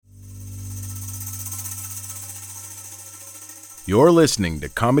You're listening to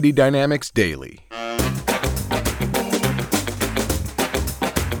Comedy Dynamics Daily.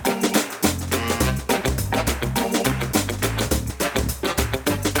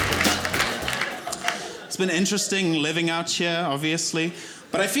 It's been interesting living out here, obviously.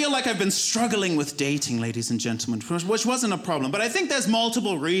 But I feel like I've been struggling with dating, ladies and gentlemen, which wasn't a problem. But I think there's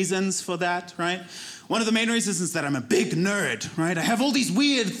multiple reasons for that, right? One of the main reasons is that I'm a big nerd, right? I have all these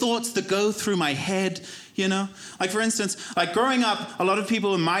weird thoughts that go through my head, you know? Like, for instance, like growing up, a lot of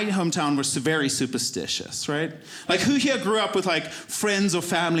people in my hometown were very superstitious, right? Like, who here grew up with, like, friends or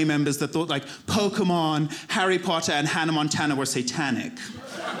family members that thought, like, Pokemon, Harry Potter, and Hannah Montana were satanic?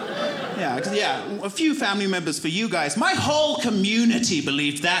 Yeah, a few family members for you guys. My whole community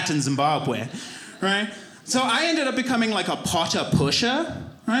believed that in Zimbabwe, right? So I ended up becoming like a Potter pusher,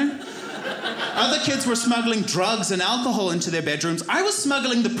 right? Other kids were smuggling drugs and alcohol into their bedrooms. I was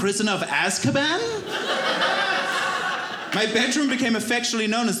smuggling the Prisoner of Azkaban. My bedroom became affectionately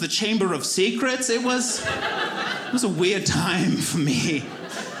known as the Chamber of Secrets. It was a weird time for me.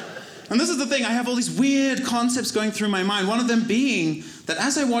 And this is the thing, I have all these weird concepts going through my mind. One of them being that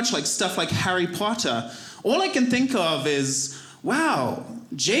as I watch like stuff like Harry Potter, all I can think of is, wow,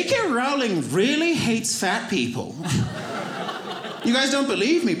 J.K. Rowling really hates fat people. You guys don't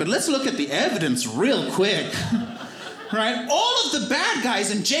believe me, but let's look at the evidence real quick. Right? All of the bad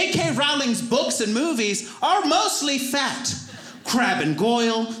guys in J.K. Rowling's books and movies are mostly fat. Crabbe and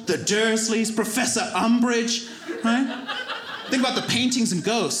Goyle, the Dursleys, Professor Umbridge, right? Think about the paintings and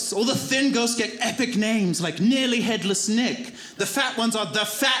ghosts. All the thin ghosts get epic names like Nearly Headless Nick. The fat ones are the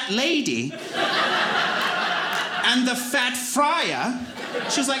Fat Lady. And the Fat Friar.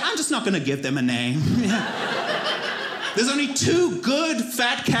 She was like, I'm just not gonna give them a name. There's only two good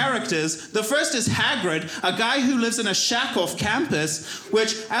fat characters. The first is Hagrid, a guy who lives in a shack off campus,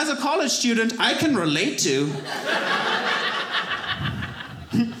 which, as a college student, I can relate to.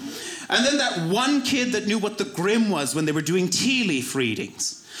 And then that one kid that knew what the Grim was when they were doing tea leaf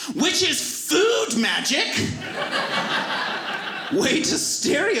readings, which is food magic. Way to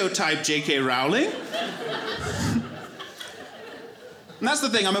stereotype J.K. Rowling. And that's the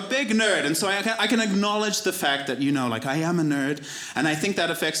thing, I'm a big nerd, and so I can acknowledge the fact that, you know, like, I am a nerd, and I think that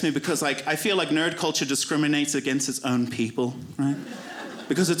affects me because, like, I feel like nerd culture discriminates against its own people, right?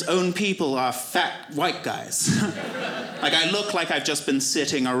 Because its own people are fat white guys. Like, I look like I've just been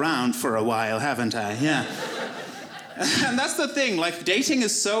sitting around for a while, haven't I? Yeah. And that's the thing, like, dating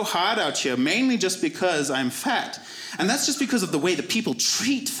is so hard out here, mainly just because I'm fat. And that's just because of the way that people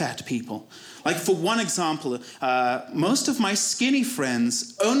treat fat people. Like, for one example, most of my skinny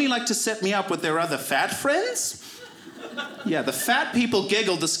friends only like to set me up with their other fat friends. Yeah, the fat people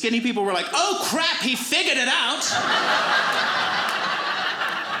giggled, the skinny people were like, oh crap, he figured it out.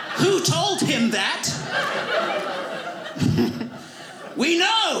 Who told him that? We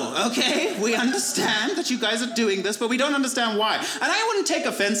know, okay? We understand that you guys are doing this, but we don't understand why. And I wouldn't take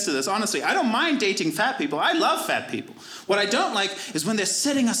offense to this, honestly. I don't mind dating fat people. I love fat people. What I don't like is when they're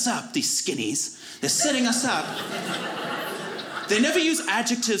setting us up, these skinnies. They're setting us up. They never use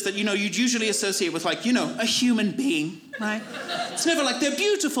adjectives that, you know, you'd usually associate with, like, you know, a human being, right? It's never like they're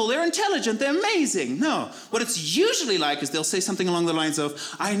beautiful, they're intelligent, they're amazing. No. What it's usually like is they'll say something along the lines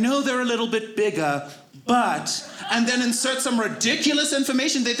of, I know they're a little bit bigger, but, and then insert some ridiculous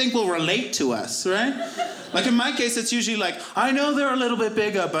information they think will relate to us, right? Like in my case, it's usually like, I know they're a little bit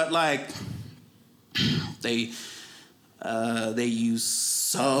bigger, but like, they use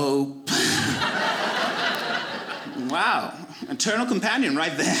soap. Wow, eternal companion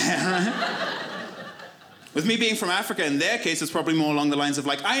right there, right? With me being from Africa, in their case, it's probably more along the lines of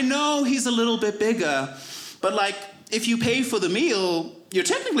like, I know he's a little bit bigger, but like, if you pay for the meal, you're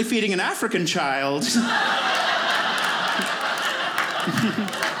technically feeding an African child.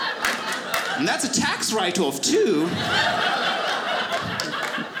 And that's a tax write-off, too.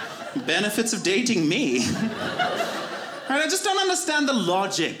 Benefits of dating me. I just don't understand the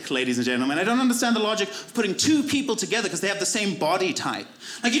logic, ladies and gentlemen. I don't understand the logic of putting two people together because they have the same body type.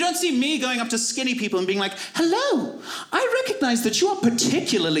 Like, you don't see me going up to skinny people and being like, hello, I recognize that you are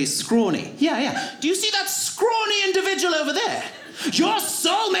particularly scrawny. Yeah. Do you see that scrawny individual over there? You're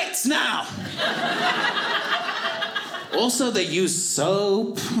soulmates now. Also, they use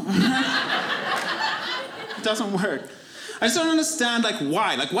soap. It doesn't work. I just don't understand, like,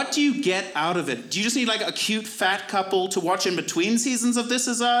 why? Like, what do you get out of it? Do you just need, like, a cute fat couple to watch in between seasons of This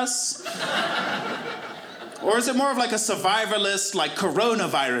Is Us? Or is it more of, like, a survivalist, like,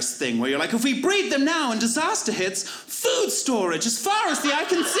 coronavirus thing, where you're like, if we breed them now and disaster hits, food storage as far as the eye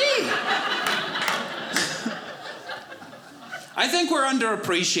can see? I think we're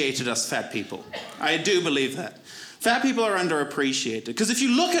underappreciated, us fat people. I do believe that. Fat people are underappreciated. Because if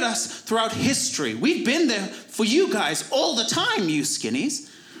you look at us throughout history, we've been there for you guys all the time, you skinnies.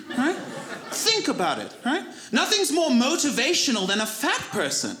 Right? Think about it, right? Nothing's more motivational than a fat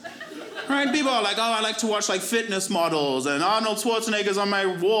person. Right? People are like, oh, I like to watch like fitness models and Arnold Schwarzenegger's on my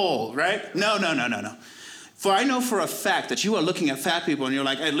wall, right? No. For I know for a fact that you are looking at fat people and you're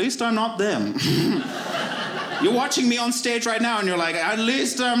like, at least I'm not them. You're watching me on stage right now and you're like, at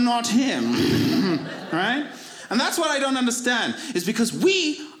least I'm not him. Right? And that's what I don't understand, is because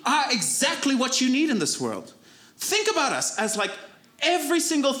we are exactly what you need in this world. Think about us as like every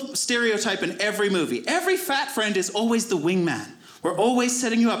single stereotype in every movie. Every fat friend is always the wingman. We're always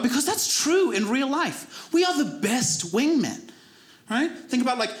setting you up, because that's true in real life. We are the best wingmen, right? Think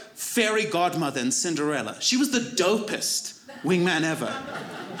about like fairy godmother in Cinderella. She was the dopest wingman ever,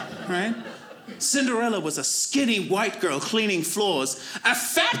 right? Cinderella was a skinny white girl cleaning floors. A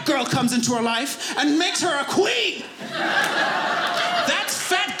fat girl comes into her life and makes her a queen. That's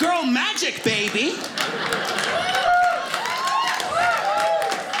fat girl magic, baby.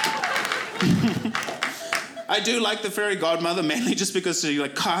 I do like the fairy godmother, mainly just because she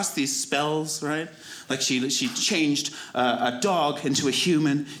like cast these spells, right? Like she changed a dog into a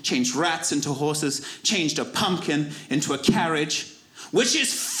human, changed rats into horses, changed a pumpkin into a carriage, which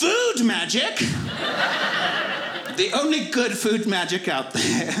is food magic. The only good food magic out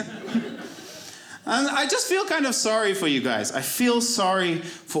there. And I just feel kind of sorry for you guys. I feel sorry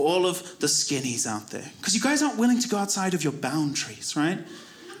for all of the skinnies out there, because you guys aren't willing to go outside of your boundaries, right?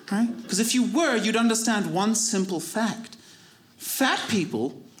 Because if you were, you'd understand one simple fact. Fat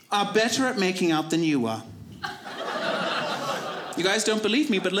people are better at making out than you are. You guys don't believe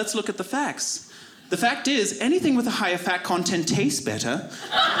me, but let's look at the facts. The fact is, anything with a higher fat content tastes better.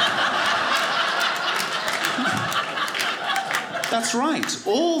 That's right,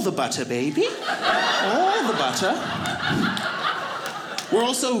 all the butter, baby. All the butter. We're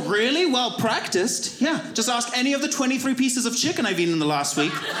also really well practiced. Yeah, just ask any of the 23 pieces of chicken I've eaten in the last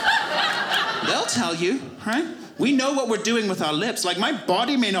week. They'll tell you, right? We know what we're doing with our lips. Like, my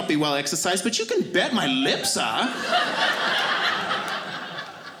body may not be well exercised, but you can bet my lips are.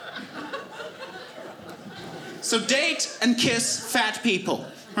 So date and kiss fat people,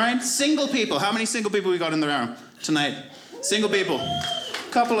 right? Single people. How many single people we got in the room tonight? Single people.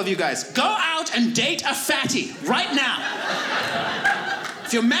 Couple of you guys. Go out and date a fatty right now.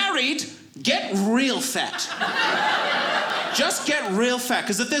 If you're married, get real fat. Just get real fat,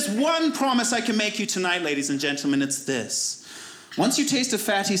 because if there's one promise I can make you tonight, ladies and gentlemen, it's this. Once you taste a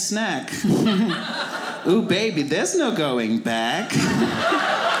fatty snack, ooh, baby, there's no going back.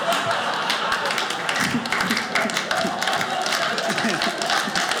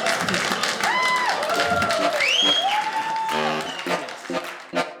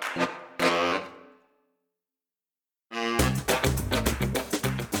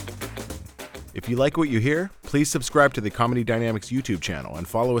 If you like what you hear, please subscribe to the Comedy Dynamics YouTube channel and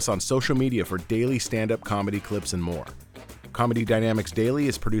follow us on social media for daily stand-up comedy clips and more. Comedy Dynamics Daily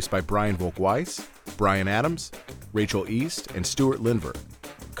is produced by Brian Volk-Weiss, Brian Adams, Rachel East, and Stuart Lindver.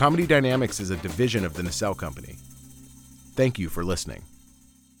 Comedy Dynamics is a division of the Nacelle Company. Thank you for listening.